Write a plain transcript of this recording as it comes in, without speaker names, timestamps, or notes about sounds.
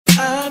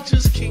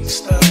just can't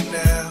stop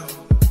now.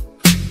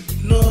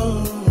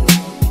 No,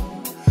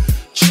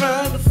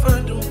 trying to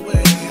find a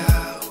way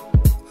out.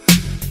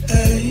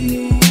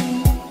 Hey,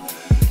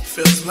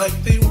 feels like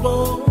they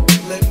won't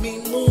let me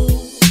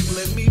move,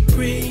 let me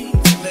breathe,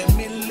 let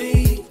me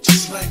leave,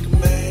 just like a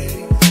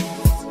maze,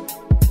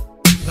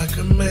 like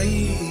a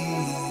maze.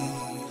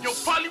 Yo,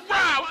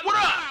 PolyRob, what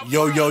up?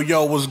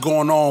 Yo, what's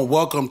going on?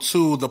 Welcome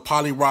to the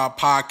PolyRob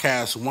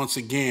podcast. Once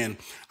again,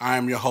 I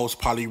am your host,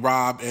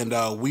 PolyRob,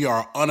 and we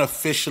are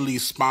unofficially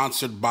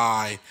sponsored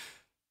by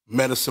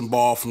Medicine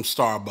Ball from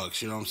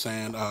Starbucks. You know what I'm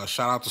saying?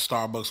 Shout out to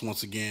Starbucks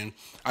once again.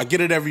 I get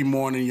it every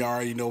morning. You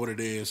already know what it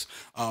is.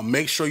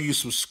 Make sure you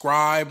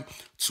subscribe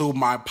to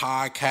my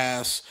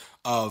podcast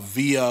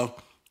via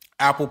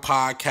Apple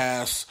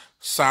Podcasts,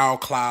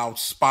 SoundCloud,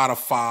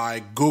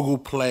 Spotify, Google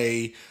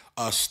Play,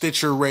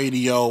 Stitcher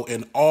Radio,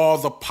 and all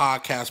the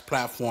podcast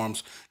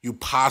platforms you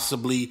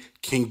possibly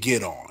can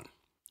get on.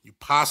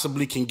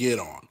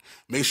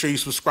 Make sure you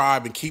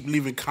subscribe and keep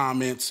leaving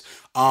comments.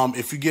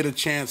 If you get a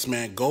chance,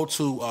 man, go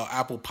to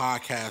Apple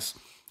Podcasts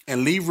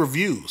and leave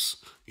reviews.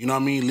 You know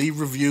what I mean? Leave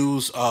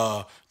reviews.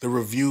 The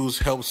reviews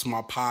helps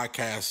my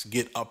podcast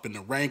get up in the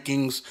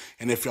rankings.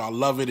 And if y'all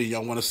love it and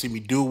y'all want to see me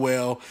do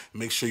well,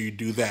 make sure you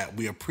do that.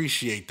 We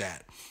appreciate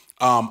that.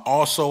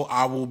 Also,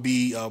 I will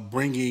be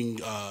bringing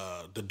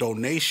the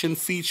donation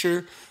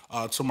feature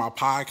to my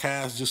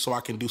podcast just so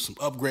I can do some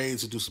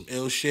upgrades and do some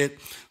ill shit.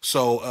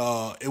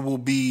 So it will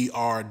be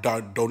our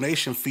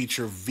donation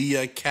feature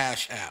via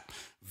Cash App.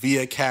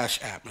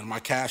 And my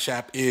Cash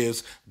App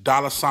is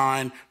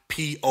 $PolyRob.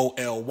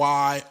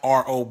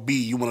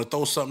 You want to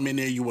throw something in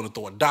there, you want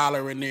to throw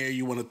 $1 in there,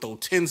 you want to throw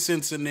 10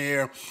 cents in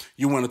there,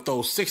 you want to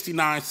throw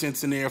 69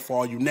 cents in there for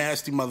all you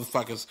nasty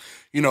motherfuckers.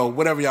 You know,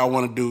 whatever y'all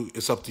want to do,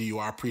 it's up to you.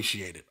 I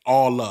appreciate it.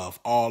 All love.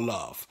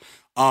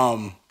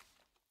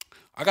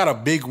 I got a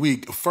big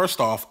week. First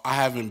off, I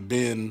haven't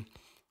done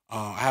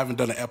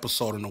an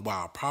episode in a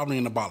while, probably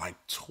in about like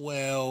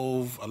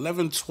 12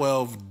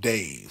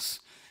 days.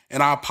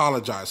 And I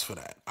apologize for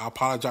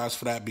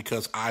that.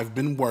 Because I've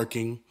been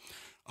working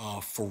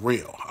for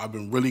real. I've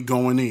been really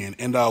going in.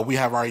 And we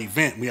have our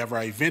event. We have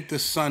our event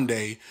this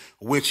Sunday,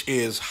 which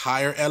is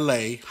Higher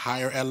LA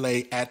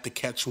at the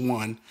Catch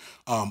One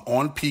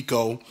on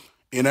Pico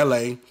in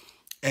LA.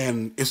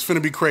 And it's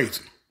finna be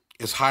crazy.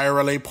 It's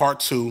Higher LA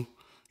Part 2.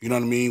 You know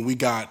what I mean? We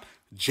got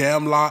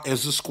Jamla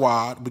as the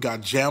squad. We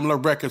got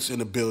Jamla Records in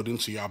the building,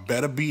 so y'all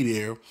better be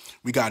there.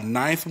 We got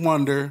Ninth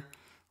Wonder,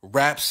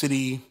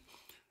 Rhapsody,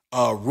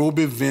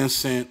 Ruby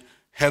Vincent,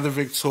 Heather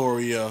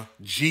Victoria,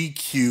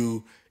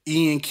 GQ,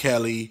 Ian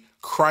Kelly,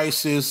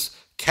 Crisis,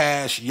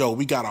 Cash. Yo,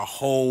 we got a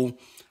whole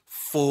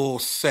full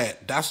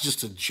set. That's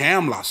just a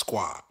Jamla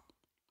squad.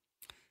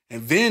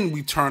 And then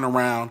we turn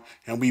around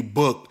and we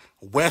book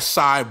West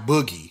Side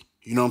Boogie.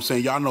 You know what I'm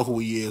saying? Y'all know who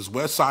he is.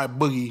 West Side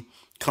Boogie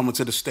coming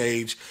to the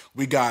stage.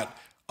 We got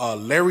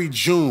Larry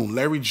June.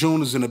 Larry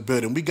June is in the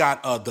building. We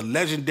got the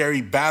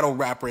legendary battle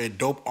rapper and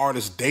dope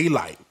artist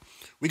Daylight.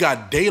 We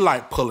got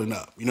Daylight pulling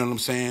up. You know what I'm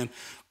saying?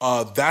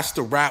 That's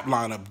the rap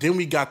lineup. Then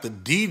we got the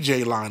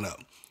DJ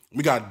lineup.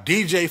 We got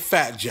DJ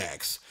Fat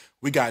Jacks.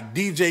 We got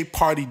DJ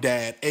Party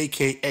Dad,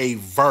 a.k.a.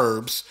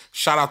 Verbs.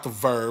 Shout out to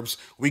Verbs.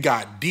 We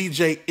got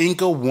DJ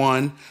Inca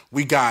One.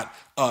 We got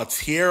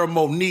Tierra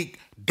Monique,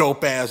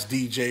 dope-ass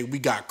DJ. We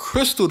got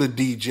Crystal the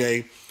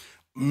DJ.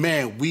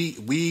 Man,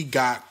 we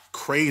got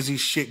crazy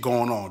shit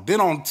going on. Then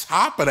on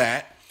top of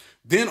that,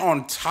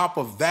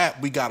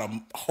 we got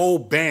a whole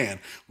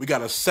band. We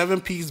got a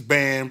 7-piece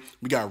band.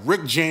 We got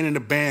Rick Jane and the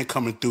band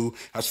coming through.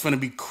 That's finna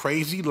be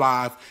crazy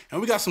live.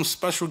 And we got some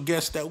special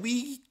guests that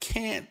we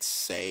can't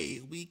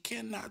say. We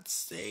cannot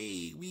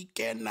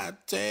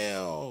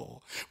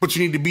tell. But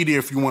you need to be there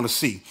if you want to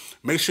see.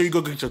 Make sure you go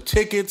get your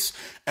tickets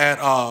at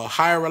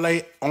Higher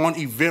LA on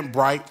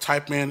Eventbrite.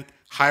 Type in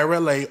Higher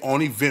LA on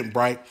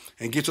Eventbrite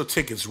and get your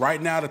tickets.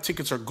 Right now, the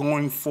tickets are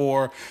going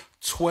for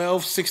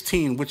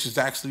 $12.16, which is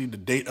actually the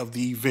date of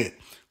the event.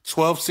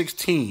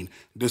 $12.16,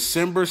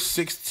 December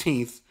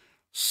 16th,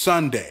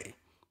 Sunday,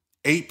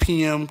 8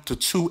 p.m. to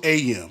 2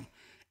 a.m.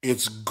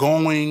 It's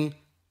going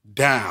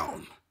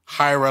down.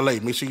 Higher LA.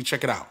 Make sure you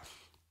check it out.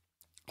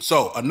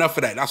 So enough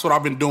of that. That's what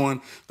I've been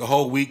doing the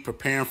whole week,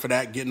 preparing for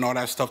that, getting all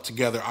that stuff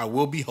together. I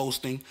will be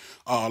hosting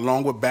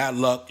along with Bad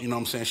Luck. You know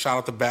what I'm saying? Shout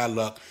out to Bad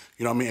Luck.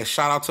 You know what I mean? And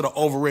shout out to the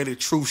Overrated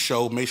Truth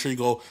Show. Make sure you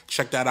go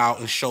check that out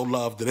and show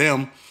love to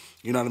them.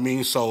 You know what I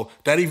mean? So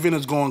that event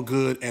is going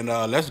good. And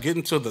let's get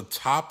into the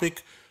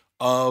topic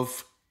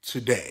of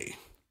today.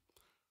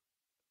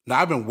 Now,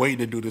 I've been waiting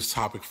to do this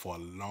topic for a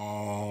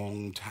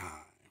long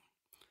time.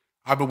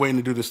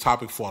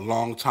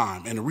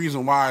 And the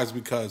reason why is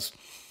because,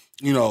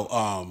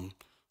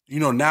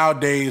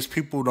 nowadays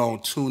people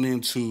don't tune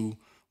into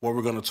what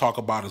we're going to talk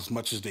about as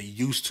much as they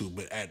used to.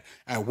 But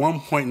at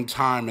one point in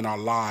time in our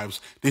lives,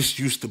 this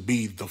used to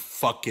be the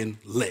fucking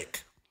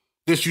lick.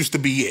 This used to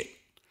be it.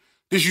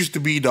 This used to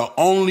be the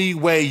only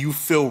way you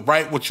feel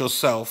right with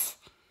yourself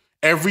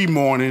every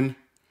morning,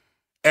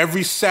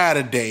 every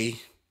Saturday.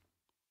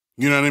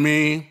 You know what I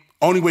mean?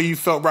 Only way you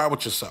felt right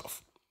with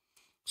yourself.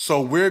 So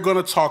we're going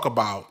to talk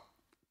about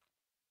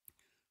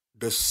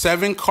the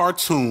 7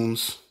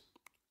 cartoons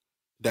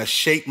that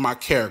shaped my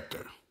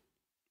character.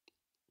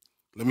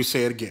 Let me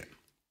say it again.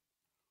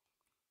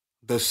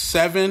 The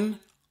 7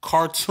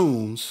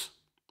 cartoons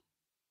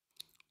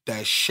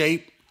that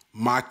shaped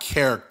my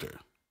character.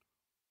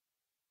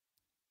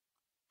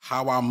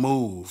 How I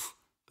move,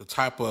 the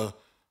type of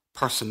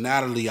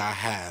personality I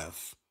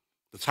have,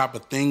 the type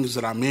of things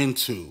that I'm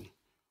into.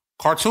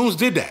 Cartoons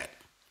did that.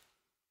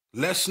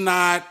 Let's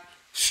not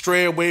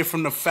stray away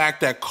from the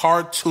fact that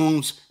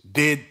cartoons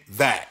did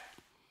that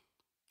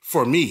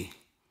for me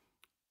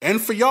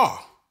and for y'all.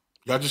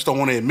 Y'all just don't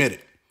want to admit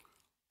it.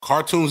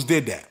 Cartoons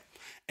did that.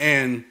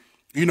 And,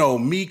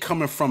 me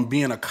coming from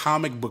being a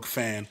comic book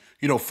fan,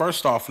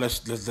 first off,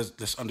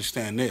 let's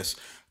understand this.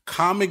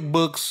 Comic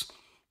books,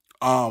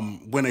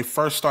 when they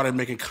first started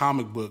making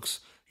comic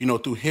books,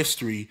 through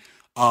history,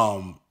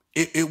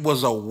 it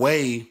was a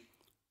way,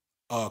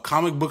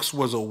 comic books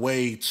was a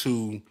way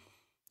to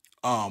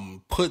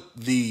put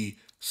the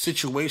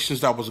situations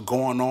that was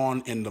going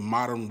on in the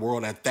modern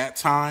world at that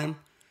time,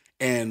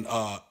 and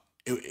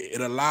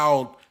it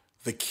allowed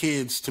the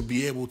kids to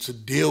be able to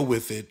deal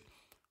with it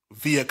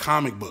via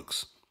comic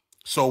books.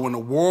 So when the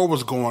war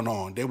was going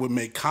on, they would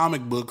make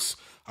comic books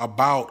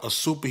about a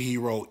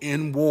superhero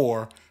in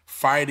war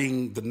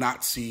fighting the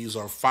Nazis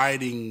or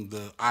fighting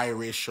the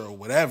Irish or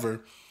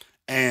whatever.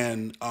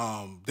 And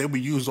they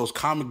would use those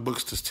comic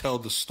books to tell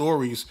the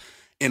stories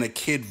in a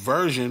kid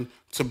version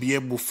to be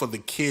able for the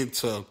kid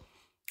to,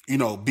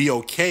 be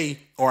okay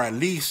or at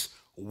least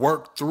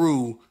work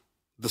through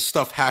the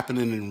stuff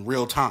happening in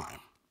real time.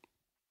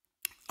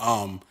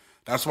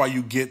 That's why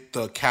you get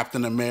the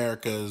Captain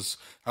Americas.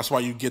 That's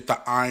why you get the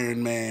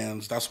Iron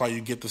Mans. That's why you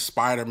get the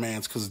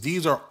Spider-Mans, because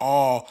these are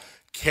all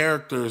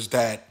characters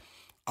that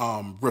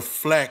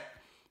reflect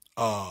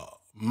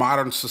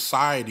modern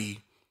society,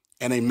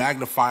 and they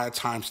magnify it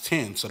times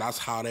 10. So that's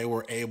how they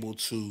were able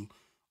to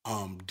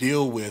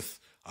deal with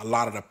a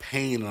lot of the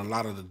pain and a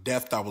lot of the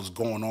death that was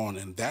going on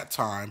in that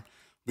time,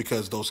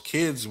 because those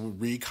kids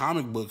would read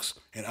comic books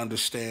and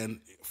understand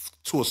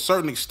to a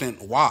certain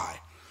extent why.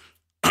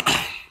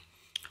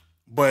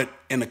 But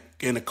in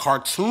the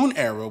cartoon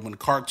era, when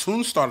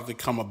cartoons started to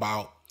come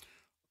about,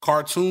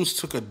 cartoons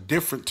took a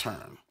different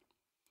turn.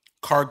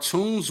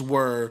 Cartoons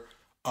were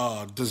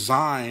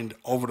designed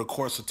over the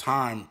course of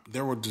time.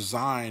 They were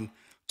designed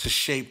to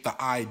shape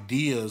the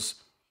ideas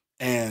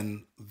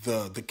and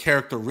the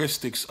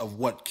characteristics of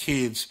what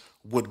kids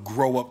would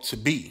grow up to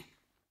be.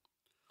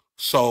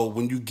 So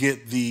when you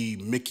get the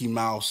Mickey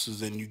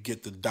Mouses and you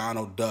get the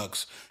Donald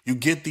Ducks, you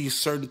get these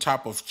certain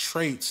type of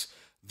traits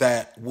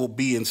that will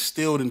be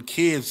instilled in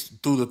kids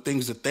through the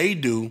things that they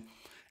do,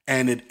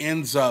 and it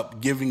ends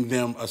up giving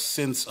them a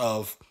sense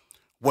of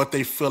what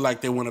they feel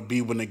like they want to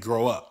be when they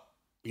grow up.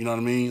 You know what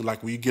I mean?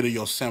 Like when you get a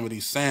Yosemite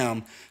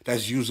Sam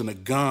that's using a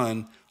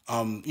gun,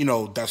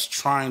 that's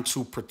trying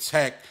to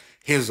protect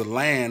his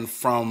land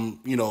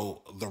from,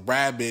 the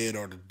rabbit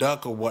or the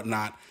duck or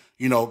whatnot.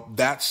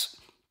 That's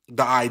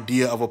the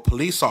idea of a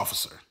police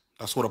officer.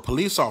 That's what a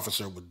police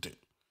officer would do.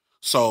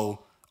 So,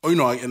 in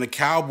a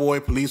cowboy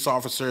police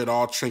officer, it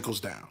all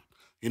trickles down.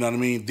 You know what I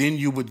mean? Then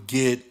you would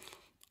get,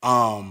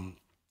 what's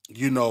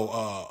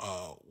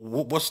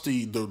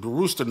the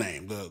rooster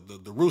name?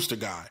 The rooster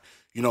guy.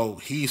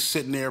 He's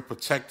sitting there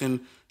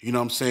protecting,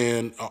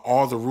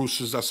 all the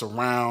roosters that's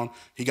around.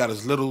 He got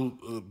his little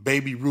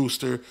baby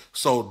rooster.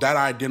 So that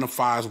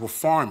identifies with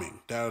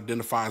farming. That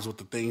identifies with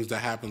the things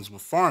that happens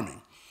with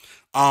farming.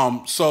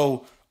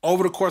 So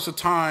over the course of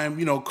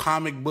time,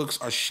 comic books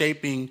are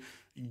shaping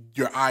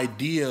your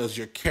ideas,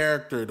 your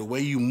character, the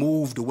way you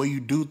move, the way you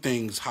do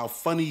things, how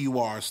funny you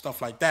are,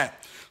 stuff like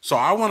that. So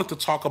I wanted to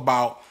talk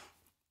about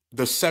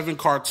the 7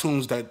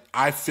 cartoons that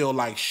I feel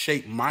like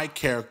shaped my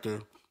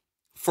character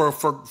for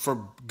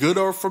good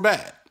or for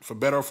bad, for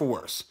better or for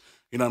worse.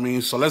 You know what I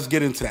mean? So let's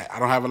get into that. I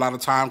don't have a lot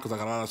of time because I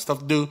got a lot of stuff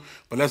to do,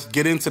 but let's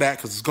get into that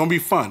because it's going to be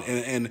fun.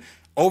 And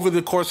over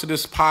the course of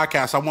this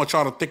podcast, I want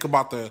y'all to think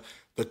about the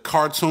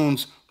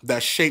cartoons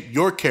that shape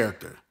your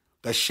character,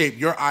 that shape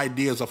your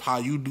ideas of how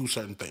you do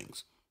certain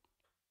things.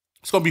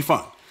 It's going to be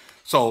fun.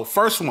 So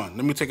first one,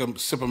 let me take a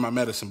sip of my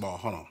medicine ball.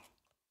 Hold on.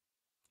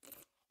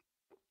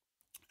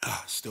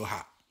 Still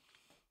hot.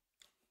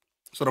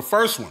 So the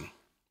first one,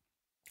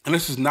 and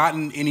this is not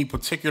in any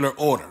particular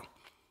order,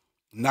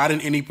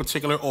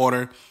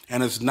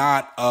 and it's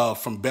not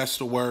from best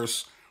to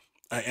worst,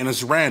 and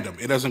it's random.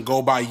 It doesn't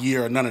go by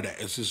year or none of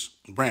that. It's just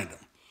random.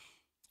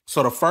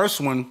 So the first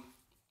one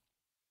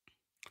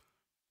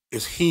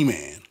is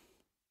He-Man.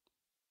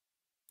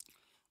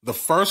 The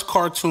first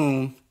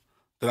cartoon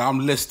that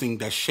I'm listing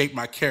that shaped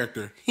my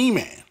character,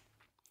 He-Man.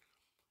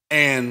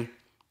 And,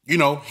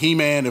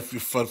 He-Man,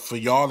 for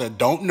y'all that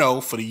don't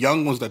know, for the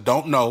young ones that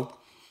don't know,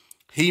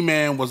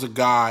 He-Man was a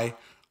guy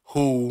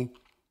who,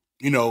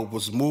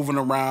 was moving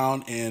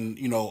around in,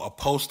 a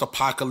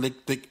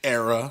post-apocalyptic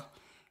era,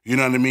 you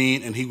know what I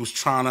mean? And he was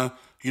trying to,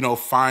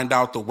 find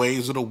out the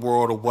ways of the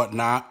world or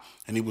whatnot.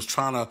 And he was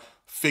trying to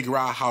figure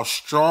out how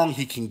strong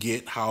he can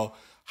get, how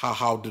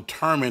how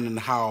determined and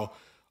how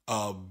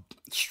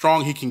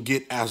strong he can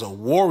get as a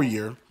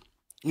warrior.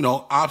 You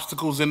know,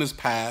 obstacles in his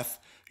path.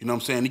 You know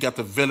what I'm saying? He got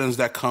the villains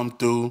that come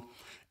through,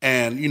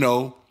 and you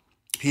know,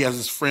 he has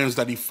his friends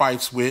that he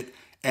fights with,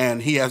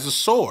 and he has a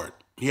sword.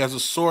 He has a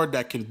sword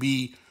that can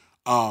be,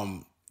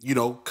 you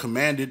know,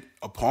 commanded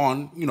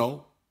upon, you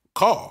know,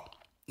 call.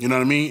 You know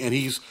what I mean? And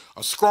he's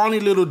a scrawny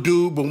little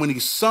dude, but when he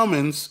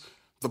summons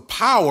the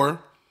power,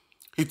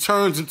 he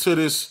turns into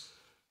this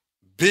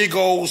big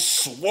old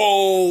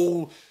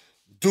swole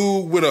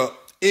dude with a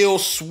ill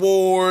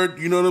sword.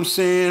 You know what I'm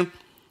saying?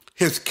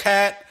 His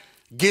cat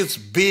gets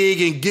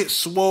big and gets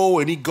swole,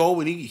 and he go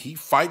and he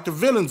fight the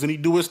villains and he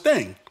do his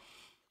thing.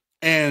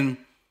 And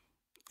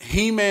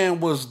He-Man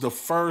was the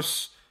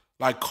first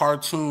like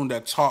cartoon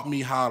that taught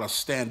me how to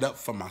stand up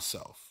for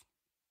myself.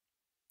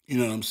 You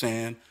know what I'm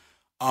saying?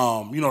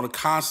 You know, the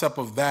concept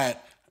of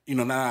that, you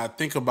know, now that I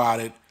think about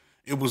it,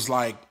 it was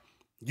like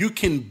you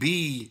can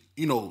be,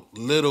 you know,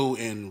 little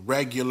and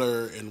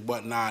regular and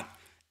whatnot,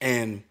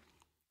 and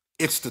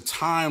it's the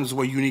times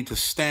where you need to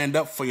stand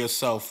up for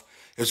yourself.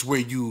 It's where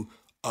you,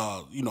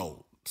 you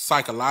know,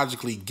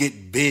 psychologically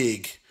get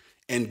big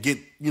and get,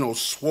 you know,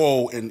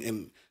 swole,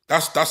 and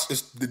that's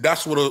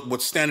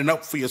what standing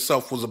up for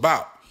yourself was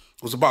about.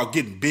 It was about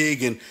getting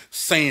big and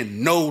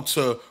saying no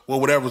to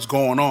whatever's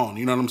going on.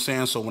 You know what I'm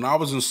saying? So when I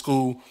was in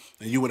school,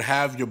 and you would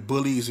have your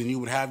bullies and you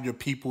would have your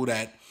people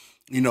that,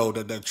 you know,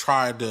 that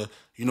tried to,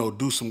 you know,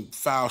 do some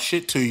foul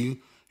shit to you.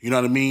 You know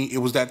what I mean? It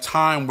was that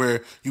time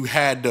where you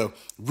had to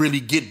really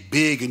get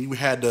big and you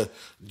had to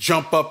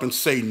jump up and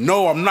say,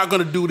 no, I'm not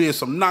going to do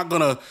this. I'm not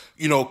going to,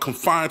 you know,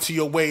 confine to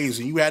your ways.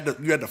 And you had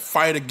to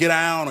fight or get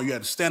down, or you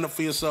had to stand up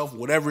for yourself,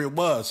 whatever it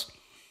was.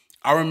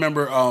 I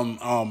remember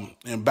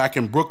and back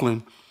in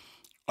Brooklyn,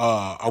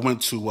 I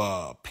went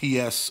to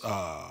PS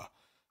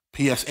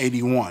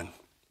 81,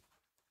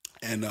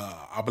 and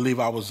I believe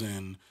I was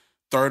in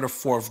 3rd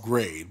or 4th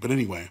grade. But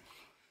anyway,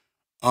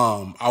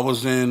 I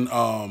was in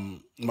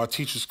my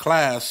teacher's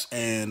class,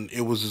 and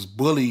it was this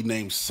bully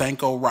named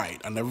Sanko Wright.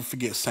 I never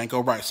forget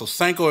Sanko Wright. So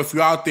Sanko, if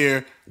you're out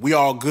there, we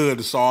all good.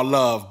 It's all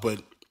love,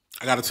 but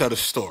I got to tell this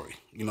story.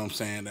 You know what I'm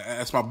saying?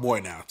 That's my boy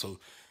now. So,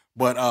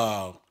 but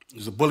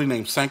there's a bully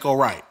named Sanko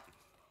Wright,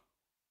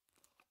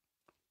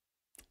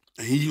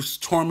 and he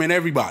used to torment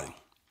everybody.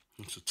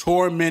 He used to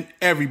torment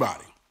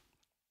everybody.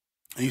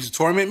 And he used to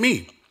torment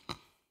me.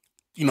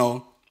 You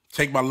know,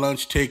 take my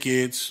lunch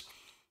tickets.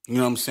 You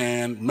know what I'm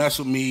saying? Mess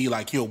with me.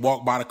 Like, he'll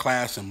walk by the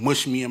class and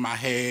mush me in my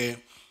head.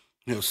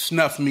 He'll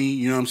snuff me,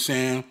 you know what I'm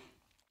saying?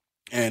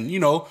 And, you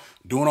know,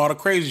 doing all the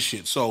crazy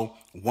shit. So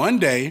one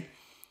day,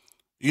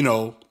 you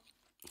know,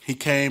 he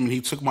came and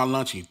he took my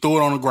lunch and he threw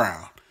it on the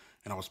ground.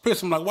 And I was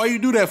pissed. I'm like, why you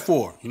do that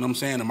for? You know what I'm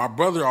saying? And my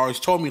brother always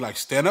told me, like,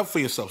 stand up for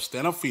yourself.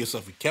 Stand up for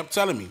yourself. He kept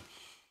telling me.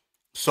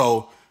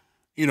 So,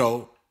 you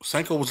know,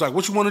 Sanko was like,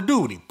 what you want to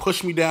do? And he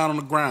pushed me down on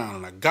the ground.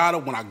 And I got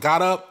up. When I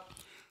got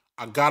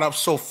up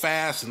so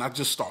fast, and I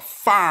just start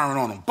firing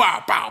on him.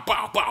 Bow, bow,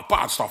 bow, bow, bow.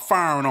 I start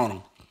firing on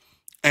him.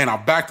 And I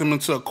backed him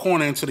into a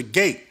corner, into the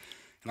gate.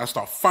 And I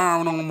start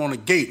firing on him on the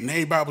gate. And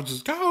everybody was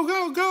just, go,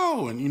 go,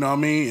 go. And you know what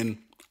I mean? And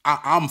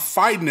I'm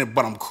fighting it,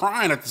 but I'm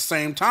crying at the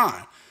same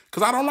time,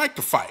 because I don't like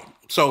to fight.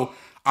 So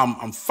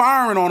I'm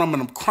firing on him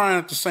and I'm crying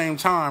at the same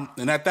time.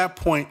 And at that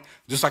point,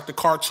 just like the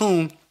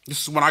cartoon,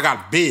 this is when I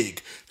got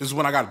big. This is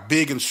when I got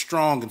big and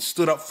strong and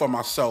stood up for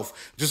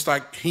myself. Just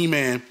like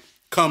He-Man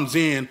comes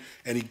in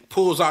and he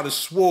pulls out his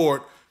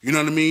sword, you know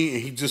what I mean?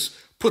 And he just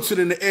puts it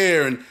in the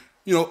air and,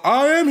 you know,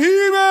 I am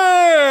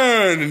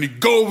He-Man! And he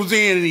goes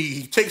in and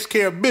he takes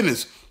care of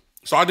business.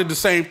 So I did the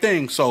same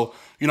thing. So,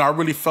 you know, I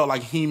really felt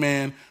like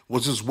He-Man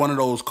was just one of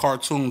those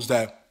cartoons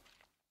that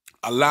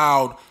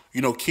allowed,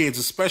 you know, kids,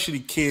 especially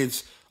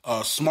kids,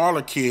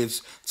 smaller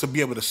kids, to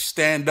be able to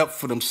stand up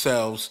for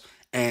themselves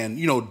and,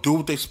 you know, do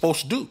what they're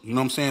supposed to do. You know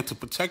what I'm saying? To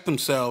protect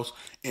themselves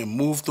and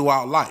move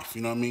throughout life.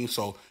 You know what I mean?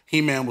 So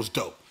He-Man was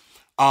dope.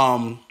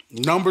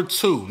 Number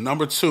two,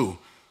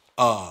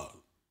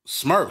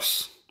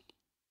 Smurfs.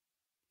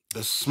 The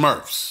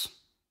Smurfs.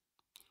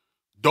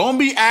 Don't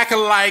be acting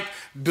like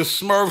the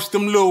Smurfs,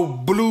 them little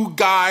blue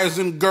guys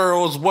and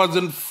girls,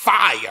 wasn't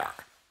fire.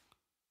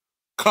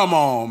 Come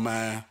on,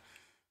 man.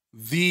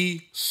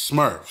 The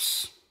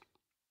Smurfs.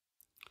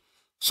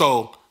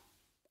 So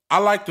I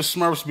like the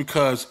Smurfs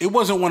because it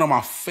wasn't one of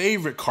my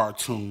favorite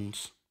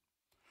cartoons,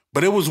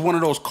 but it was one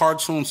of those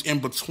cartoons in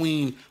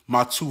between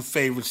my two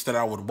favorites that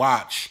I would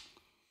watch,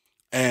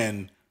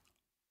 and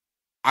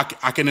I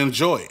can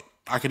enjoy it.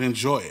 I can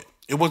enjoy it.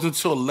 It wasn't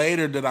until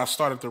later that I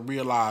started to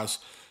realize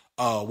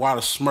why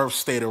the Smurfs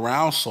stayed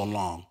around so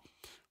long,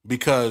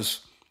 because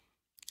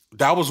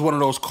that was one of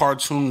those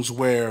cartoons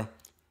where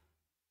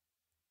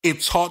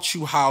it taught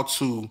you how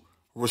to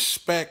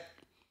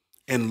respect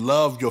and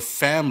love your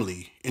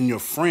family and your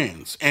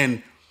friends,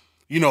 and,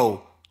 you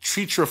know,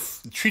 treat your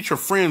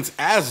friends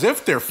as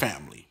if they're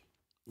family.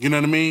 You know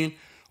what I mean?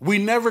 We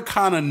never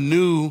kind of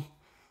knew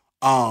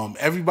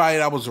everybody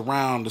that was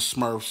around the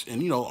Smurfs,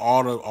 and, you know,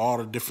 all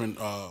the different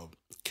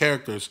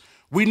characters.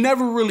 We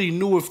never really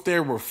knew if they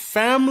were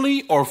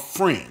family or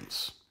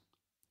friends.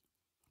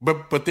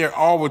 but they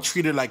all were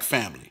treated like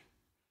family.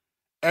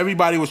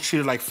 Everybody was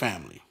treated like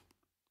family.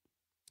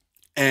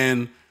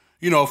 And,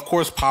 of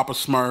course, Papa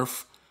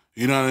Smurf,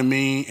 you know what I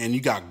mean? And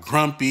you got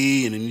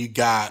Grumpy, and then you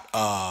got,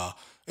 I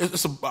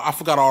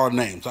forgot all the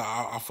names.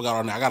 I forgot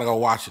all the names. I got to go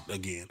watch it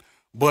again.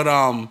 But,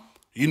 and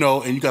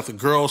you got the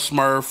girl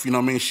Smurf, you know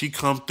what I mean? She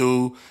come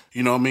through,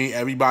 you know what I mean?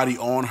 Everybody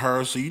on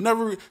her. So you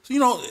never,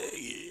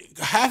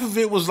 half of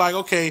it was like,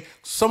 okay,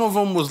 some of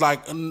them was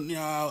like,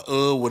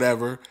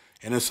 whatever.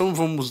 And then some of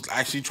them was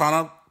actually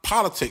trying to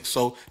politics.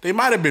 So they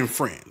might have been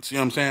friends, you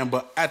know what I'm saying?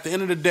 But at the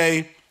end of the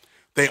day,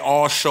 they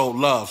all showed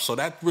love. So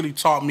that really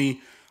taught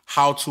me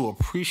how to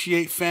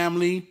appreciate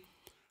family,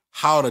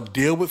 how to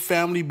deal with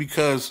family,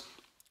 because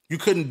you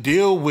couldn't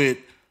deal with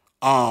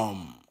all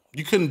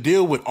the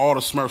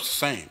Smurfs the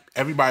same.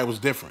 Everybody was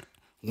different.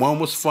 One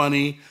was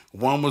funny,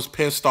 one was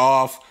pissed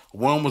off,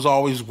 one was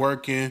always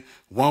working,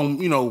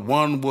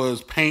 one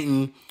was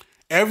painting.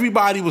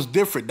 Everybody was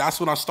different. That's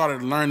when I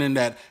started learning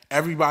that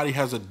everybody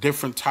has a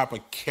different type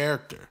of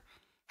character,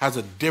 has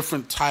a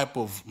different type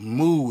of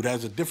mood,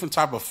 has a different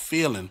type of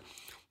feeling.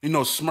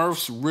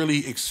 Smurfs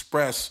really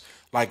express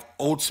like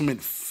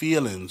ultimate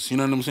feelings, you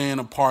know what I'm saying?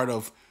 A part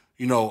of,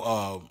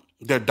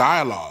 their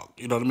dialogue,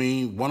 you know what I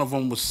mean? One of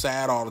them was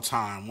sad all the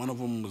time. One of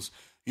them was,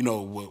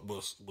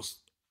 was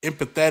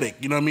empathetic,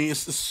 you know what I mean?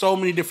 It's so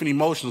many different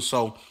emotions.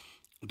 So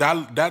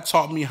that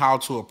taught me how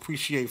to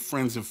appreciate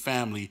friends and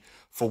family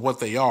for what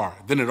they are.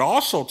 Then it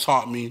also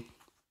taught me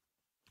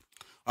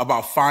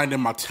about finding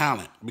my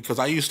talent, because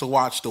I used to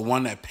watch the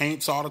one that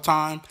paints all the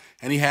time,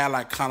 and he had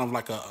like kind of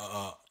like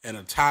an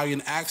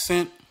Italian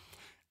accent.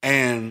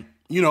 And,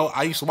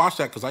 I used to watch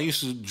that because I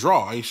used to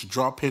draw. I used to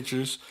draw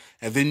pictures.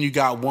 And then you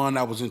got one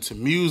that was into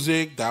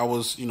music. That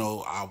was,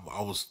 I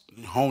was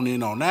honing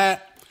in on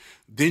that.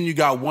 Then you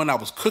got one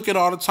that was cooking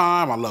all the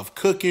time. I love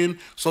cooking.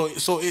 So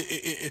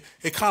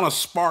it kind of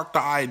sparked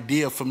the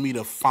idea for me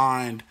to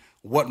find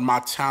what my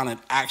talent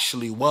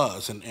actually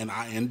was. And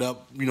I end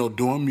up,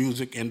 doing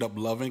music, end up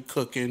loving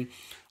cooking.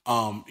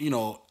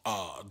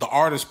 The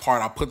artist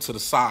part I put to the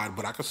side,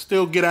 but I could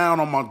still get out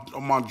on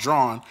my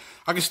drawing.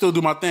 I can still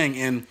do my thing.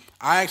 And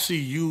I actually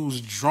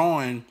used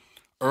drawing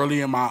early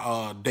in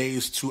my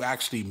days to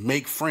actually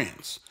make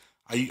friends.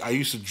 I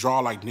used to draw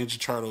like Ninja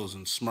Turtles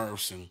and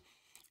Smurfs and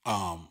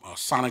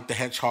Sonic the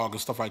Hedgehog and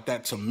stuff like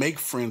that to make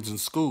friends in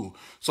school.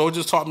 So it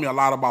just taught me a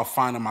lot about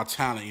finding my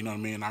talent, you know what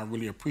I mean? And I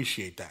really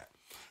appreciate that.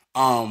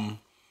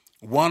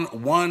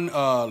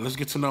 Let's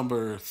get to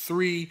number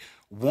 3.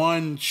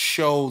 One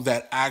show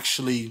that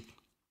actually,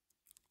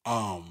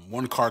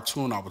 one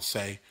cartoon I would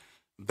say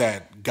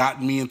that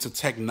got me into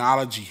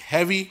technology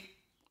heavy,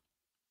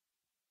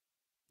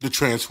 the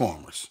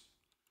Transformers.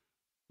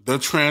 The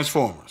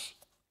Transformers.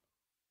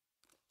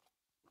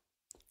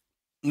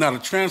 Now, the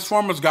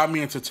Transformers got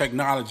me into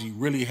technology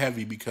really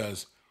heavy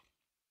because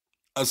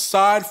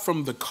aside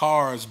from the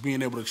cars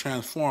being able to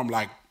transform,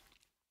 like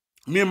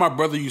me and my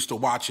brother used to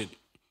watch it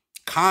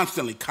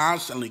constantly.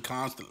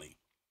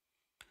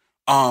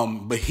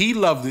 But he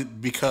loved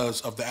it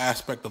because of the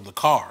aspect of the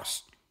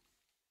cars.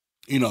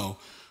 The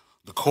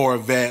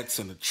Corvettes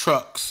and the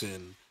trucks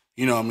and,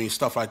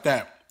 stuff like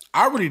that.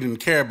 I really didn't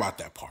care about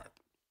that part.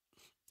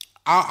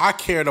 I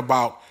cared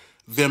about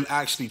them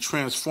actually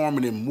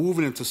transforming and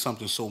moving into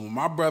something. So when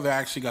my brother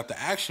actually got the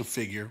action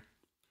figure,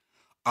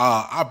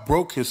 I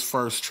broke his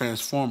first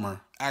Transformer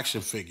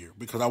action figure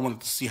because I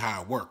wanted to see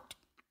how it worked.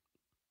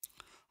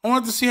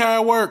 And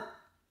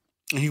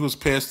he was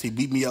pissed. He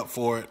beat me up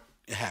for it.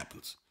 It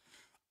happens.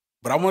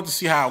 But I wanted to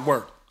see how it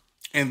worked.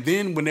 And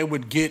then when they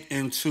would get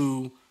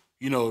into,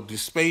 the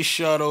space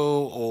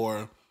shuttle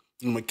or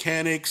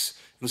mechanics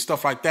and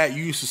stuff like that,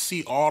 you used to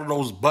see all of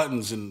those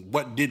buttons and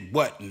what did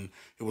what. And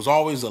it was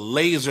always a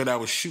laser that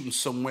was shooting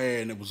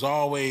somewhere. And it was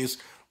always,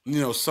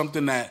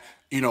 something that,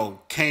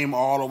 came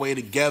all the way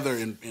together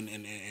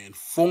and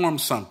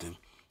formed something.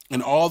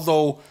 And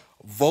although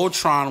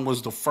Voltron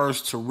was the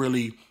first to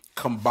really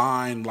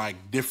combine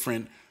like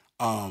different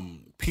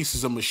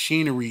pieces of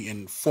machinery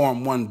and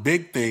form one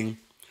big thing,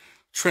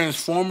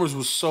 Transformers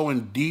was so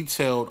in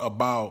detailed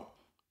about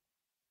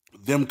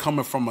them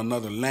coming from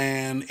another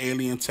land,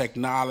 alien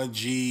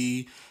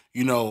technology,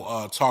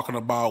 talking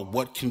about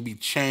what can be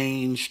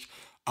changed.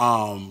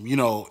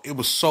 It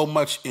was so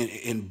much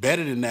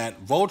embedded in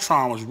that.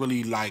 Voltron was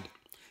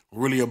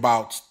really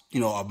about,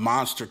 a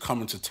monster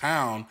coming to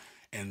town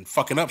and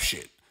fucking up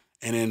shit.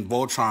 And then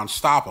Voltron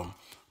stop him.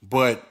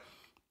 But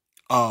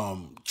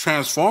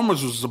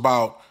Transformers was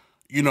about,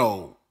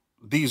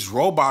 these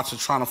robots are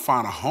trying to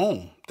find a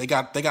home. They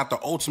got the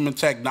ultimate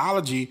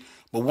technology,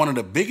 but one of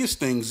the biggest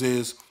things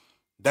is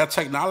that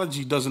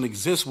technology doesn't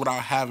exist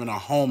without having a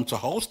home to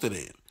host it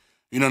in.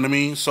 You know what I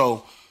mean?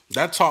 So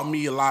that taught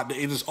me a lot.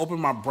 It just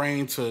opened my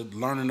brain to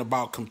learning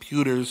about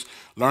computers,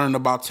 learning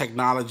about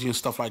technology and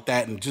stuff like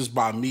that. And just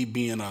by me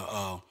being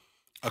a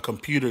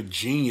computer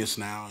genius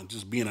now and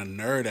just being a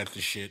nerd at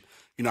this shit,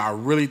 I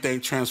really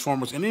think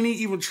Transformers, and then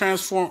even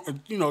fast forward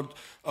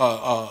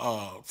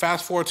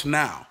to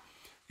now,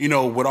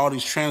 with all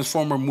these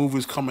Transformer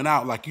movies coming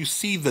out, like you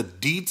see the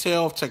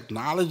detail of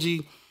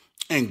technology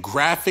and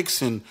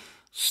graphics and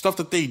stuff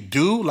that they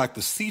do, like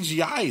the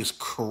CGI is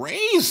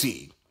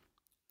crazy.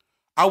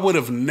 I would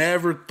have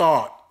never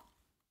thought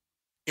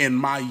in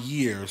my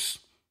years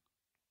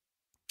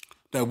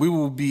that we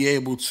will be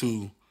able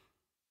to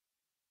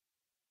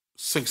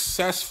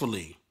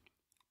successfully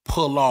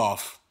pull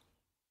off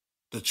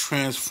the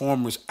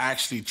Transformers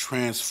actually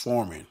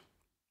transforming.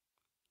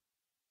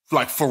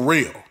 Like, for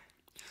real.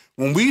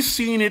 When we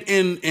seen it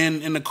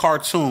in the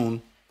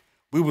cartoon,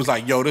 we was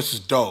like, yo, this is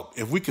dope.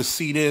 If we could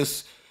see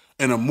this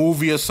in a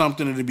movie or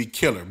something, it'd be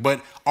killer.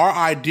 But our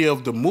idea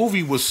of the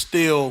movie was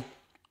still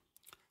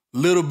a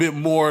little bit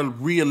more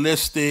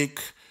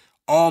realistic,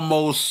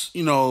 almost,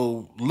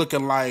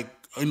 looking like,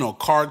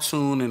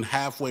 cartoon and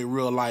halfway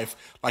real life,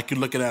 like you're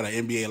looking at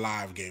an NBA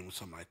Live game or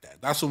something like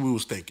that. That's what we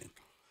was thinking.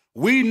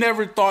 We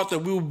never thought that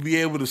we would be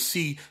able to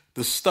see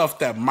the stuff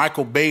that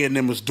Michael Bay and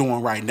them is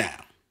doing right now.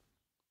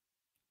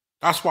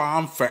 That's why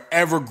I'm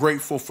forever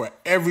grateful for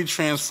every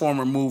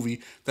Transformer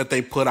movie that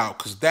they put out,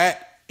 because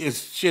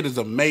shit is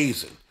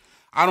amazing.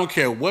 I don't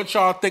care what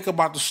y'all think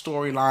about the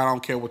storyline. I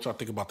don't care what y'all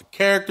think about the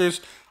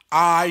characters.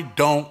 I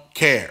don't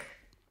care.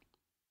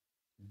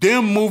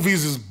 Them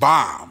movies is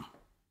bomb.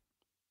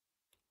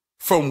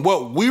 From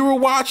what we were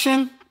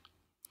watching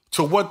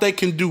to what they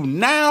can do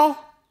now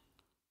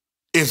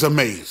is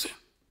amazing.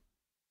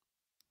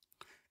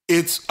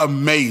 It's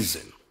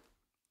amazing.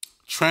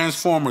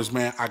 Transformers,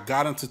 man, I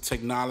got into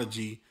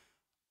technology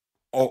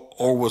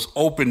or was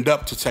opened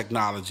up to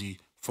technology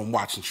from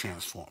watching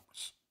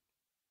Transformers.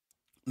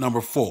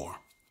 Number 4,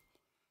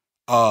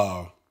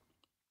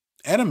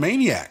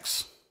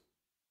 Animaniacs.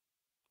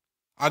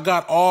 I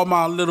got all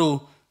my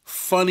little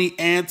funny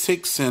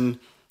antics from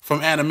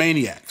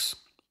Animaniacs.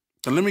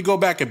 So let me go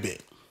back a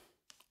bit.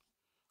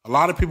 A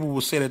lot of people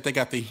will say that they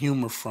got the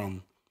humor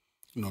from,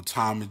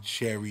 Tom and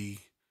Jerry,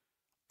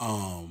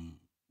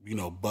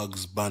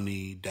 Bugs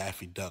Bunny,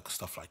 Daffy Duck,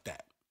 stuff like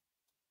that.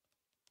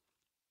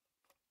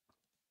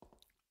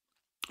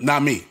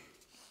 Not me.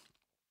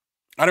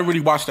 I didn't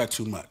really watch that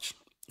too much,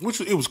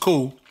 it was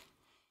cool.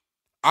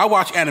 I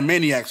watch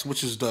Animaniacs,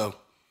 which is the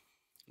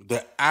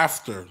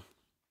after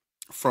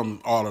from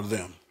all of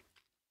them.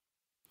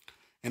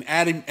 And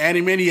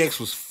Animaniacs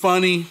was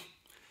funny.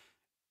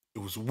 It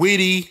was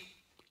witty.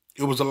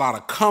 It was a lot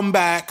of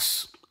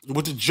comebacks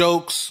with the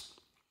jokes.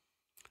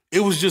 It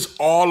was just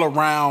all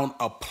around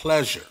a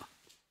pleasure.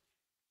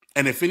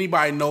 And if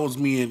anybody knows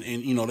me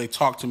and they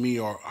talk to me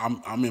or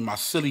I'm in my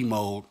silly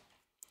mode,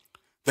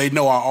 they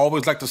know I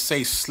always like to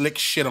say slick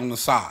shit on the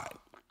side.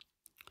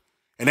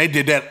 And they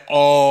did that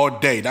all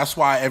day. That's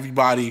why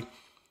everybody,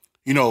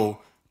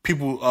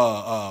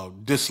 people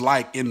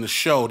dislike in the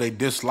show, they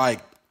dislike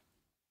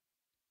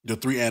the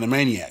 3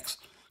 Animaniacs.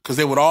 Because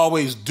they would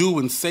always do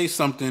and say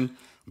something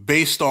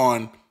based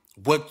on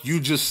what you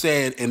just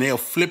said, and they'll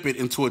flip it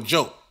into a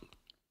joke.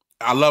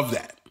 I love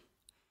that.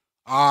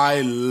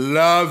 I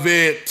love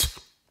it.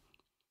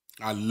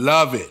 I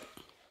love it.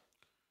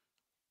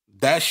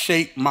 That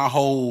shaped my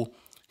whole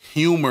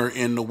humor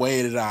in the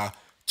way that I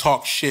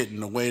talk shit,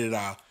 in the way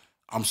that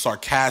I'm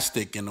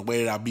sarcastic, in the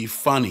way that I be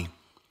funny.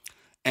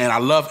 And I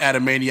love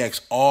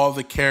Animaniacs. All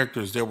the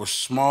characters, there were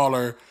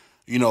smaller,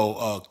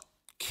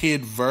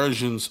 kid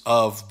versions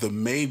of the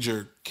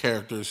major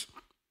characters,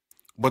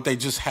 but they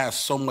just had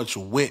so much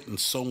wit and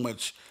so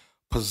much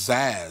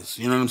pizzazz.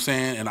 You know what I'm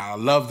saying? And I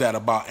love that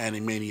about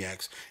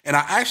Animaniacs. And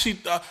I actually,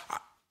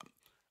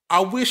 I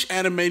wish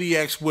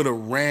Animaniacs would have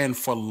ran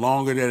for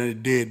longer than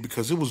it did,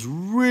 because it was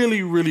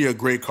really, really a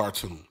great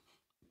cartoon.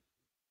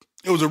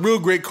 It was a real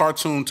great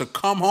cartoon to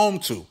come home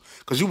to,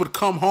 because you would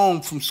come home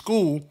from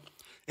school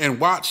and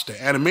watch the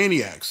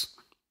Animaniacs.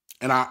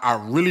 And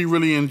I really,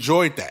 really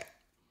enjoyed that.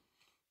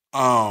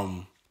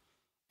 And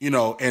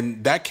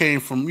that came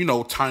from,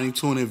 Tiny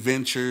Toon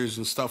Adventures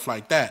and stuff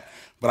like that.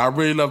 But I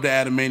really love the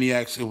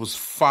Animaniacs. It was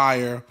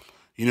fire,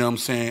 you know what I'm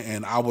saying?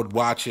 And I would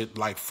watch it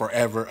like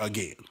forever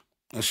again.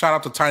 And shout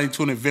out to Tiny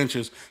Toon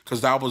Adventures, because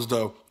that was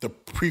the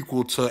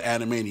prequel to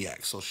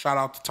Animaniacs. So shout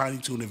out to Tiny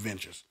Toon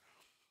Adventures.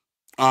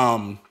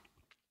 Let's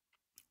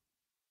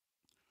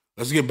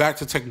get back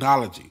to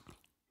technology.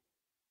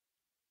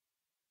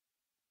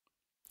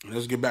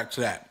 Let's get back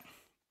to that.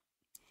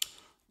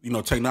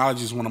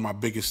 Technology is one of my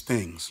biggest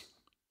things.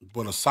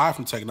 But aside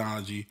from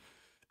technology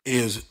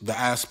is the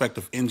aspect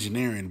of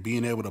engineering,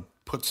 being able to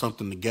put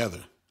something together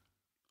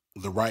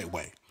the right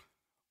way.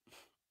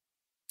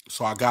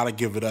 So I got to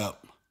give it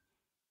up.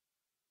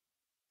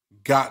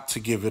 Got to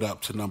give it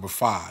up to number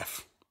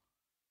 5.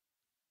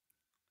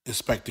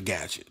 Inspector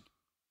Gadget.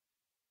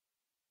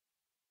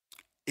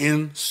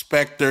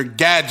 Inspector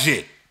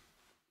Gadget.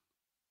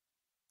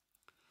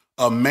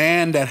 A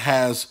man that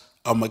has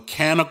a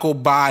mechanical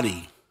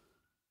body.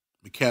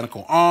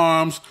 Mechanical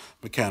arms,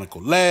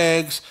 mechanical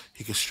legs.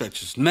 He could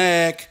stretch his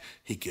neck.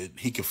 He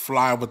could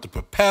fly with the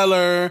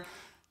propeller.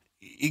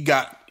 He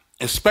got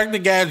Inspector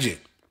Gadget.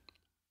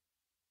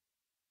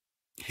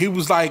 He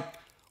was like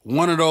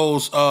one of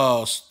those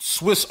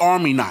Swiss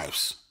Army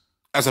knives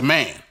as a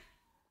man.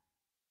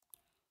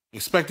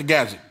 Inspector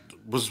Gadget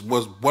was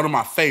one of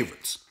my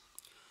favorites.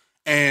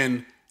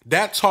 And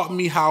that taught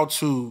me how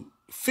to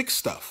fix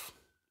stuff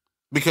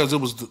because it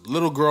was the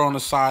little girl on the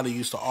side that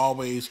used to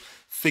always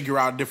figure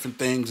out different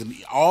things. And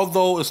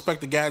although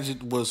Inspector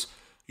Gadget was,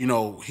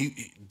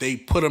 they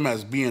put him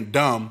as being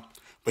dumb,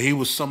 but he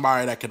was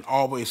somebody that can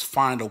always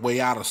find a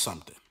way out of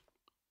something.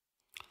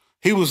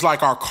 He was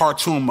like our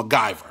cartoon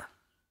MacGyver.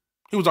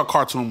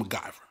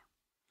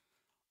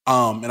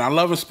 And I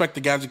love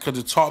Inspector Gadget because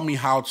it taught me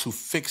how to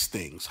fix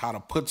things, how to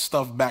put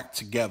stuff back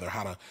together,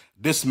 how to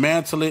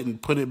dismantle it and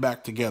put it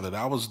back together.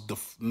 That was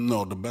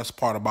the best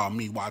part about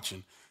me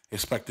watching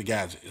Inspector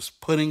Gadget is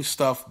putting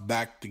stuff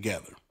back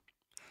together.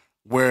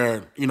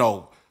 Where,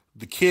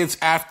 the kids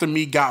after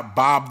me got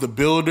Bob the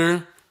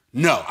Builder.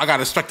 No, I got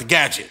Inspector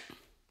Gadget.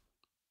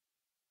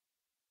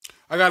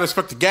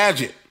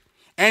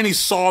 And he's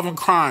solving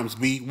crimes,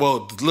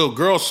 Well, the little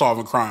girl's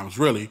solving crimes,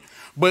 really.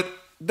 But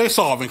they're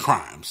solving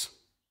crimes.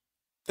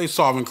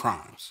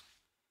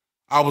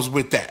 I was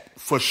with that,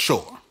 for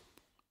sure.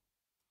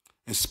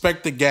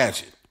 Inspector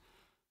Gadget.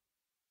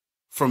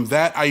 From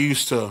that, I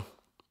used to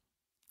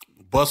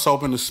bust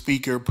open the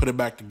speaker, put it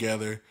back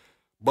together.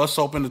 Bust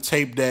open the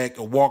tape deck,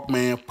 a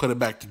Walkman, put it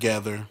back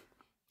together.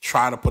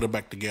 Try to put it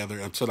back together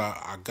until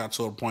I got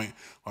to a point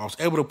where I was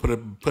able to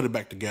put it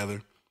back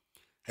together.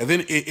 And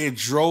then it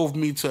drove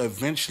me to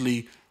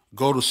eventually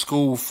go to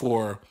school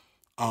for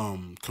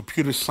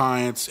computer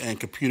science and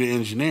computer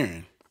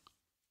engineering.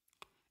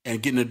 And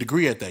getting a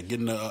degree at that,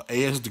 getting an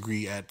AS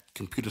degree at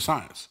computer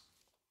science.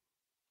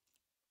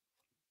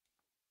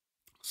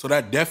 So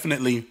that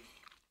definitely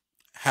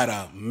had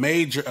a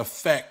major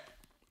effect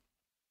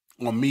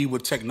on me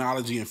with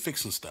technology and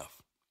fixing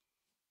stuff.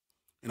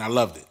 And I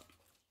loved it.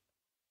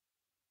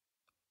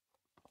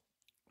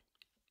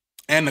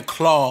 And the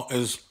Claw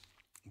is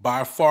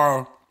by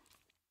far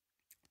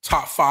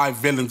top 5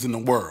 villains in the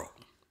world.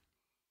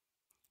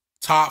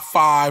 Top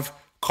 5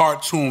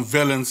 cartoon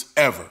villains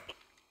ever.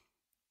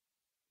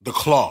 The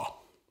Claw,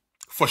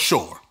 for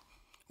sure.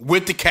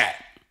 With the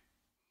cat,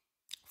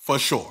 for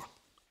sure.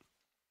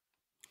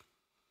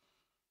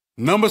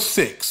 Number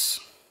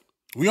 6.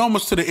 We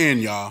almost to the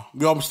end, y'all.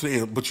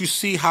 But you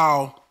see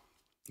how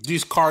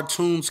these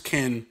cartoons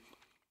can,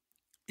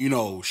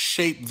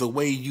 shape the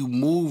way you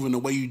move and the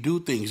way you do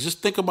things.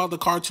 Just think about the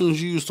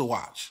cartoons you used to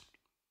watch.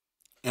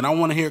 And I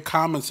want to hear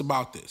comments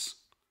about this.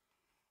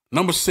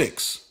 Number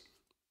 6.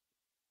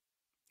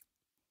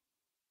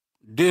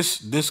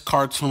 This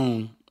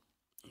cartoon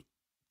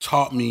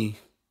taught me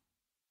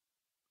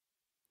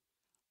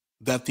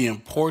that the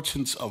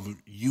importance of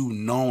you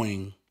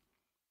knowing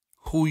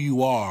who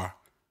you are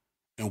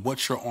and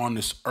what you're on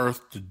this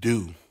earth to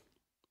do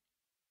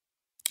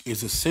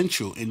is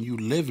essential in you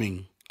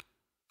living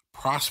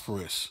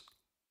prosperous,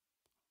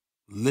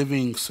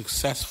 living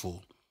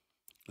successful,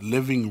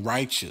 living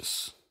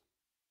righteous.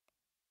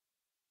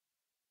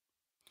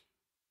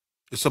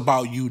 It's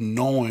about you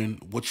knowing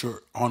what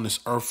you're on this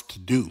earth to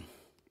do.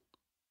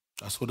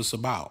 That's what it's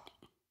about.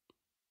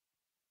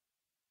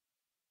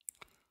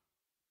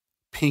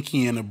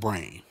 Pinky and the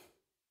Brain.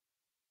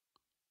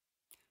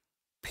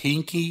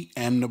 Pinky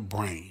and the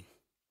Brain.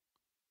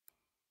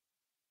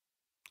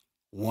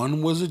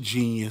 One was a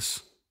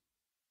genius,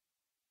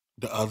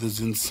 the other's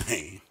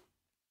insane.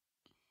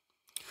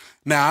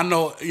 Now, I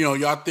know,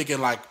 y'all thinking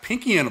like,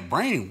 Pinky and the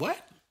Brain, what?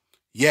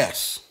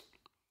 Yes.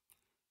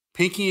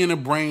 Pinky and the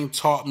Brain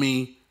taught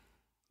me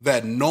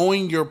that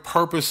knowing your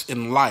purpose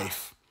in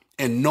life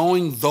and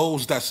knowing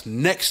those that's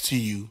next to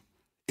you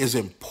is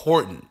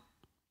important.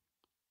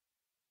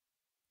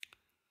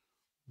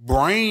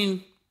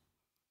 Brain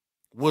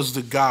was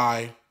the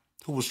guy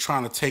who was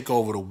trying to take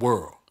over the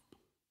world.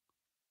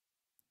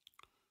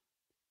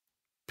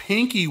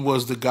 Pinky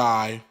was the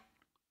guy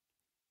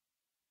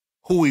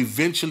who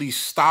eventually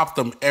stopped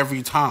him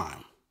every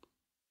time.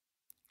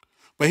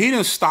 But he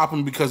didn't stop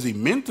him because he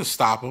meant to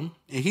stop him.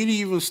 And he didn't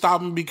even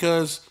stop him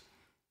because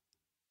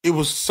it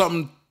was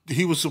something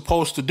he was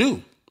supposed to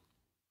do.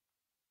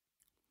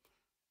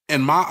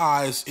 In my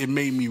eyes, it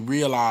made me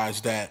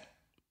realize that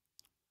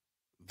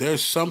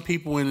there's some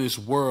people in this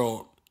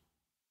world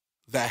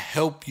that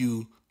help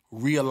you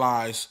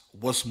realize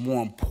what's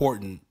more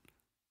important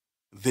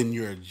than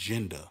your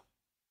agenda.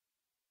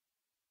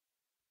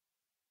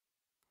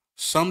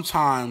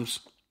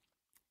 Sometimes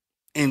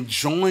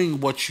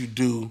enjoying what you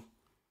do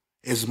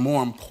is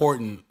more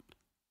important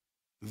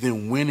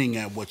than winning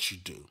at what you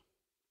do.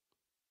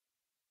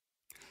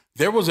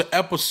 There was an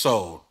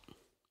episode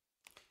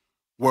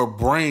where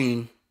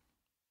Brain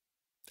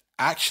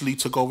actually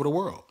took over the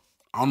world.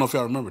 I don't know if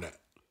y'all remember that.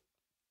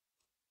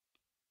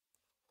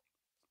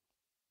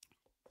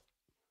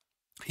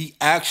 He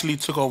actually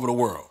took over the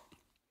world.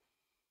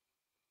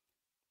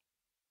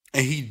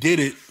 And he did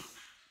it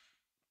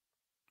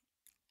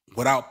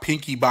without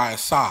Pinky by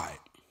his side.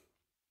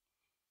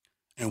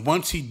 And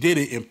once he did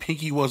it and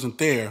Pinky wasn't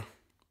there,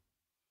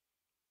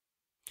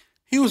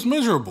 he was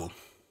miserable.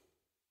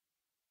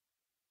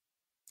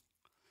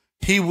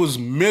 He was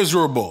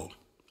miserable.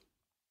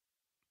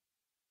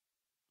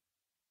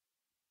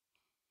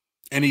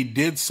 And he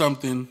did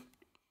something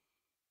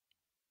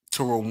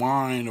to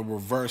rewind or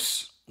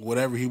reverse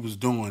whatever he was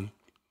doing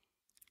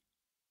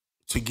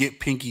to get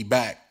Pinky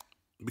back,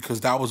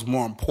 because that was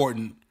more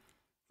important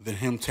than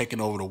him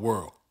taking over the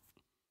world.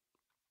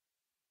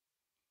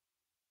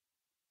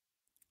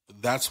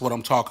 That's what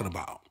I'm talking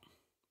about.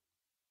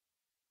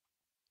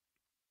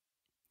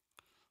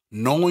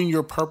 Knowing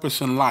your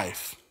purpose in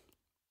life,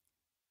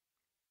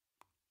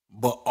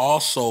 but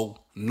also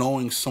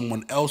knowing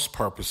someone else's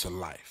purpose in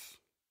life.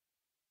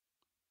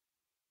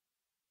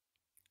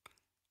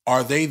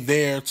 Are they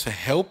there to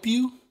help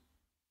you,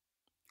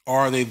 or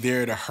are they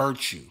there to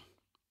hurt you?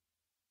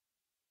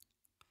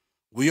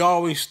 We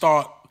always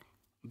thought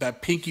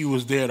that Pinky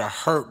was there to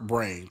hurt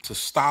Brain, to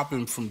stop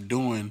him from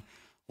doing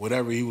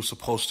whatever he was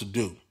supposed to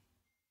do.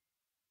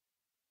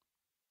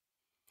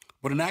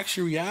 But in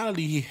actual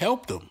reality, he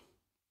helped him.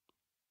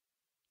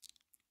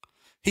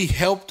 He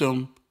helped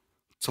him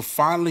to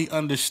finally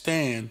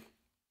understand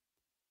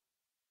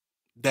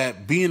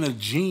that being a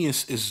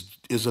genius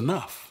is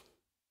enough.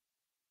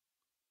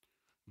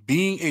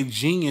 Being a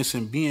genius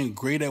and being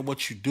great at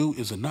what you do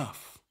is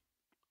enough.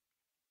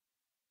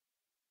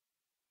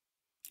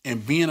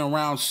 And being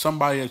around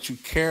somebody that you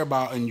care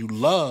about and you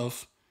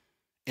love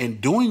and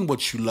doing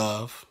what you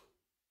love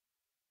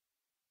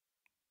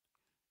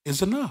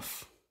is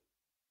enough.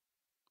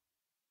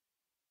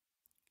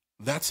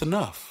 That's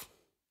enough.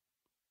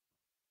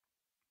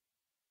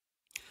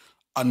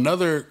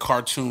 Another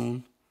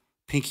cartoon,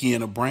 Pinky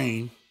and the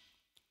Brain,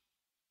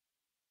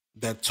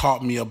 that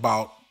taught me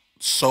about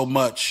so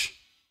much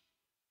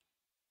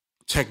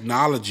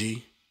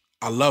technology.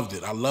 I loved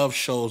it. I love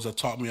shows that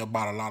taught me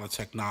about a lot of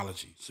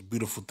technology. It's a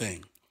beautiful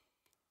thing.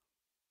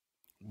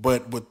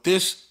 But with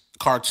this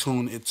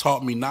cartoon, it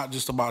taught me not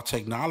just about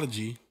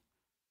technology,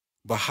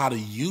 but how to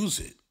use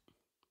it.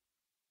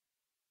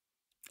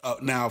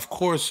 Now, of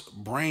course,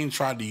 Brain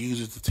tried to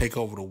use it to take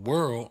over the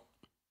world.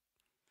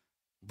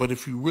 But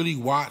if you really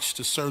watch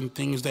the certain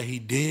things that he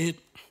did,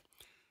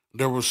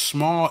 there were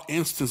small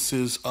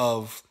instances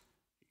of,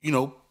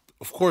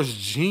 of course,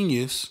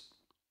 genius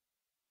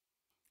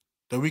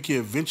that we can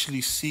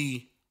eventually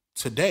see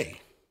today.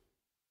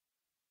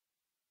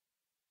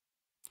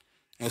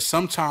 And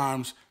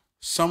sometimes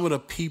some of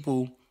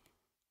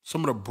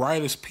the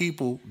brightest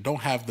people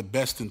don't have the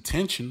best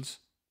intentions,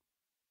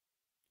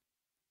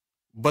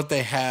 but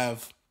they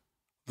have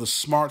the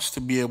smarts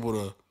to be able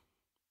to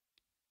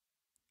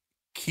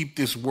keep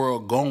this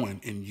world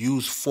going and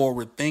use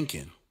forward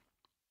thinking.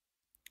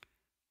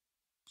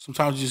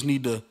 Sometimes you just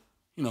need to,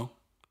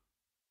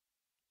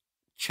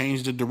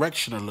 change the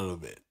direction a little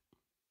bit.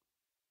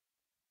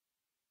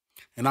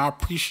 And I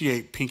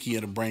appreciate Pinky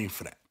and the Brain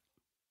for that.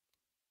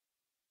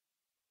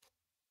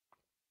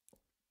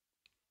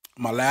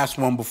 My last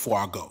one before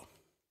I go.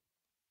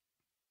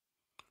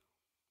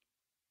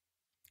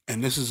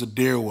 And this is a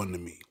dear one to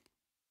me.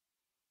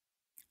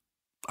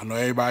 I know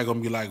everybody gonna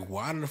be like,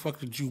 why the fuck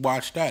did you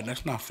watch that?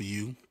 That's not for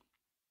you.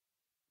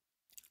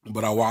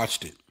 But I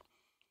watched it.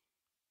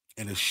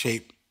 And it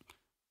shaped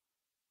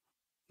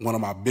one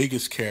of my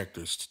biggest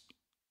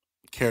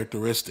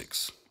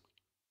characteristics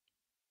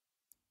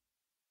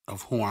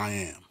of who I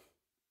am.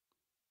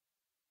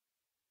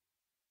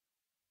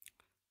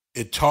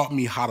 It taught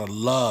me how to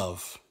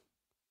love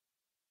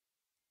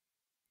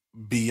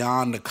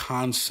beyond the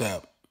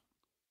concept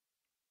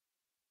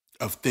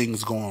of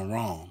things going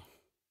wrong.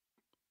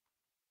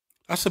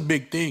 That's a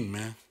big thing,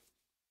 man.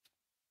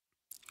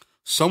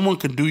 Someone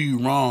can do you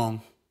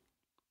wrong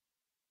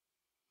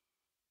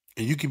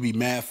and you can be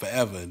mad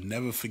forever and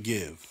never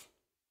forgive.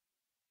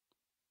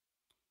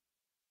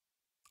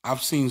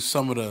 I've seen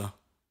some of the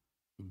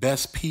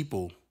best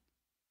people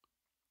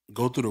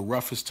go through the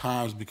roughest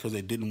times because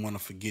they didn't want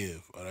to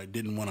forgive or they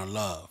didn't want to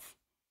love.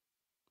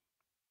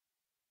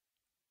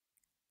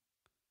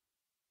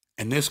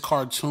 And this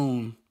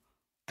cartoon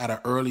at an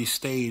early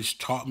stage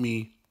taught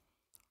me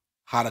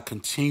how to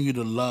continue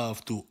to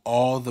love through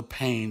all the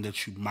pain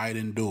that you might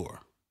endure.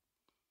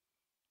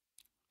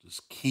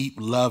 Just keep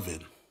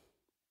loving.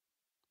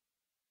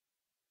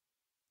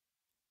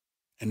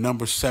 And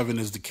number 7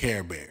 is the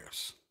Care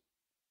Bears.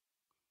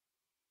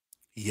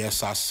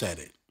 Yes, I said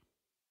it.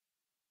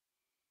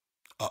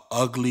 A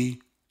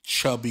ugly,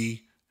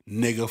 chubby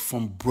nigga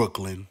from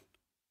Brooklyn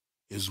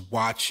is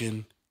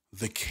watching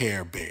the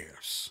Care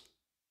Bears.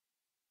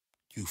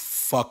 You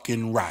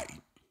fucking right.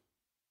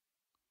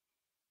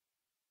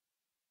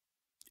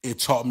 It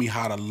taught me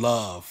how to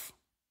love.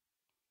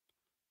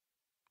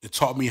 It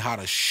taught me how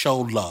to show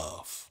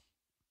love.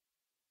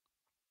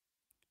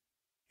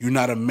 You're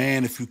not a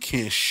man if you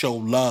can't show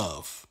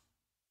love.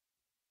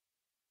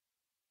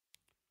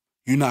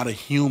 You're not a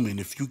human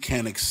if you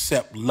can't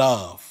accept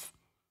love.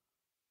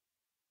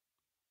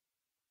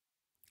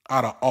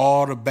 Out of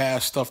all the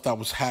bad stuff that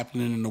was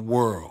happening in the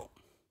world,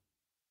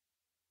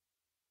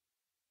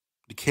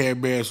 the Care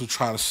Bears will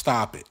try to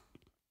stop it.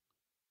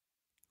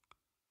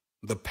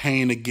 The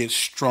pain that gets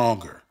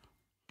stronger.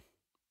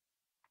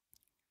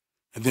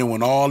 And then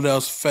when all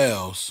else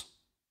fails,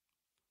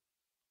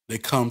 they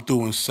come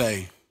through and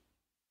say,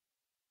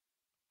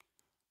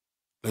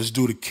 let's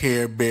do the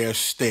Care Bear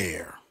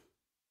stare.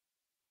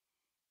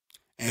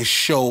 and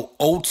show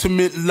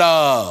ultimate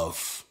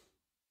love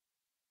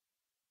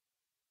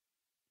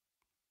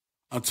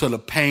until the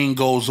pain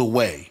goes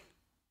away.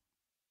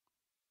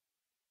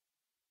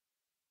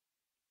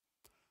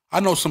 I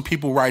know some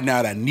people right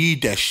now that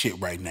need that shit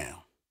right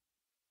now.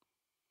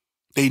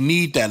 They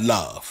need that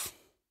love.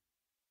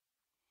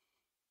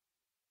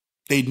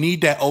 They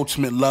need that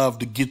ultimate love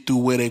to get through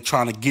where they're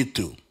trying to get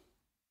through.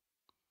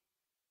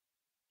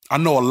 I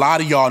know a lot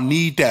of y'all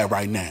need that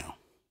right now.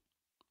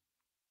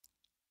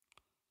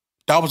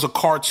 That was a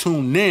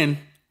cartoon then,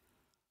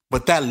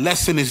 but that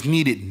lesson is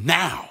needed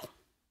now.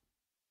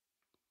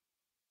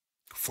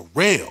 For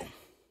real.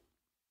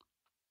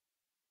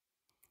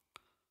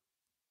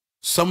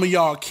 Some of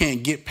y'all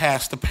can't get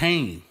past the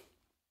pain.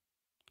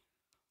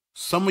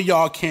 Some of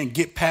y'all can't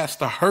get past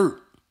the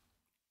hurt.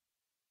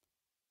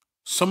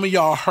 Some of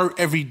y'all hurt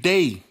every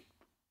day.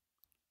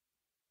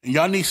 And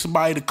y'all need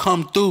somebody to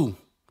come through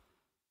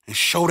and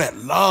show that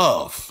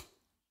love.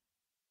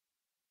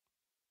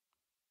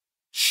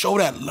 Show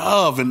that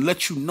love and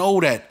let you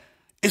know that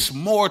it's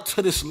more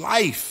to this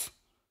life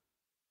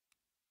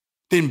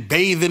than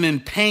bathing in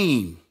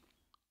pain,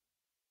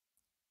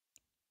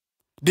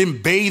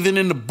 than bathing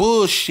in the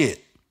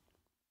bullshit.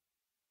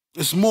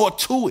 There's more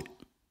to it.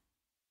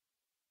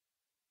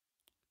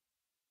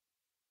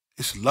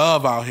 It's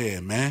love out here,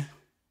 man.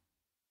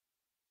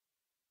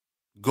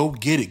 Go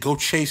get it. Go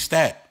chase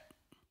that.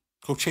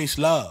 Go chase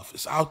love.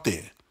 It's out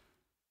there.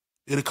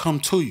 It'll come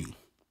to you.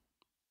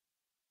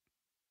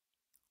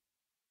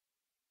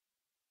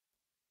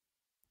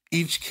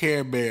 Each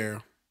Care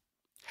Bear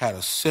had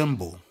a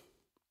symbol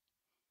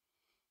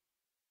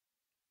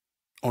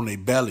on their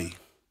belly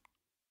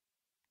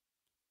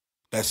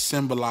that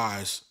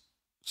symbolized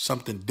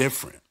something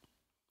different,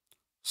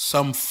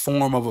 some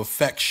form of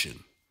affection,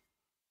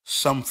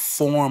 some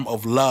form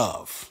of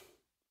love.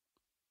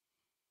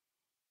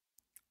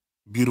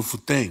 Beautiful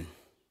thing.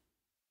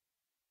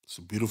 It's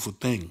a beautiful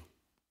thing.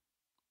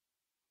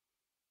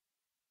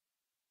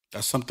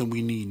 That's something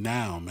we need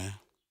now, man.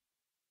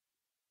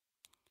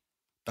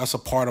 That's a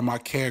part of my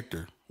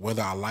character,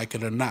 whether I like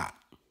it or not.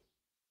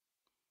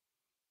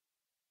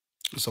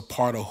 It's a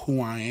part of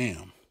who I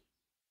am.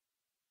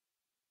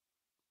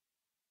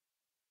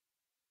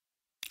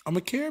 I'm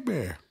a Care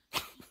Bear.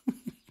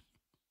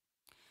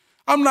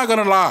 I'm not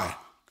going to lie.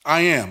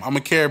 I am. I'm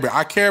a Care Bear.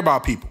 I care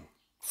about people.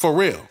 For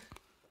real.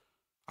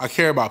 I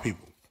care about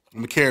people.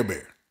 I'm a Care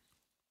Bear.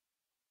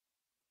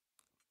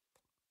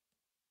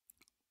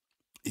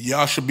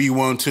 Y'all should be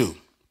one too.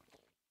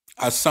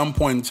 At some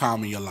point in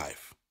time in your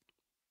life.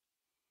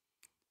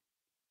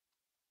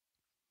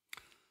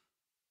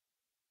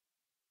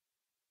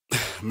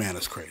 Man,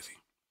 that's crazy.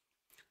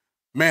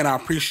 Man, I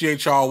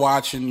appreciate y'all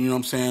watching, you know what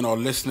I'm saying, or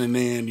listening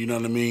in, you know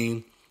what I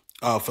mean?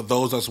 For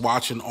those that's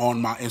watching on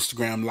my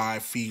Instagram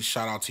live feed,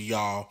 shout out to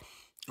y'all.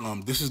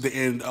 This is the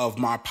end of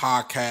my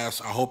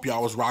podcast. I hope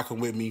y'all was rocking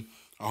with me.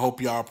 I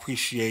hope y'all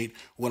appreciate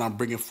what I'm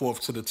bringing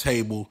forth to the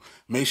table.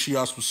 Make sure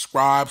y'all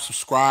subscribe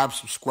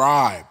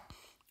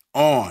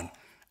on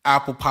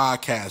Apple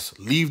Podcasts.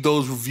 Leave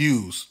those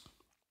reviews.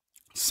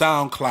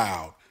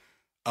 SoundCloud,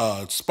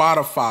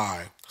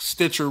 Spotify,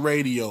 Stitcher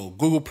Radio,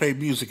 Google Play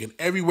Music, and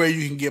everywhere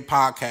you can get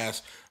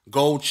podcasts.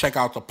 Go check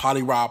out the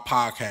PolyRob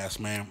podcast,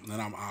 man.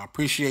 And I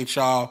appreciate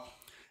y'all.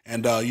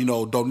 And,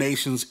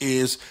 donations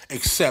is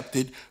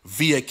accepted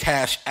via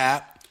Cash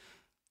App,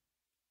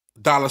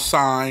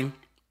 $,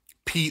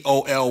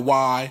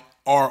 POLYROB.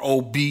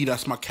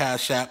 That's my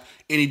Cash App.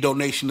 Any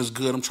donation is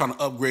good. I'm trying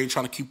to upgrade,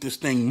 trying to keep this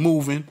thing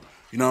moving.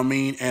 You know what I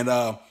mean?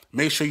 And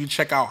make sure you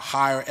check out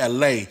Higher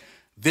LA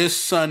this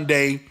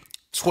Sunday,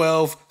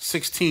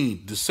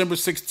 12/16, December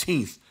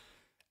 16th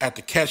at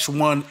the Catch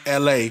One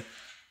LA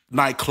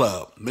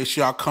nightclub. Make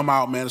sure y'all come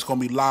out, man. It's going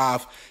to be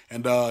live.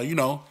 And,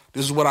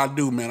 this is what I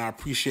do, man. I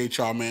appreciate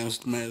y'all, man. It's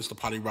the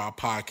PolyRob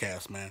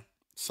podcast, man.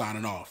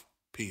 Signing off.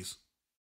 Peace.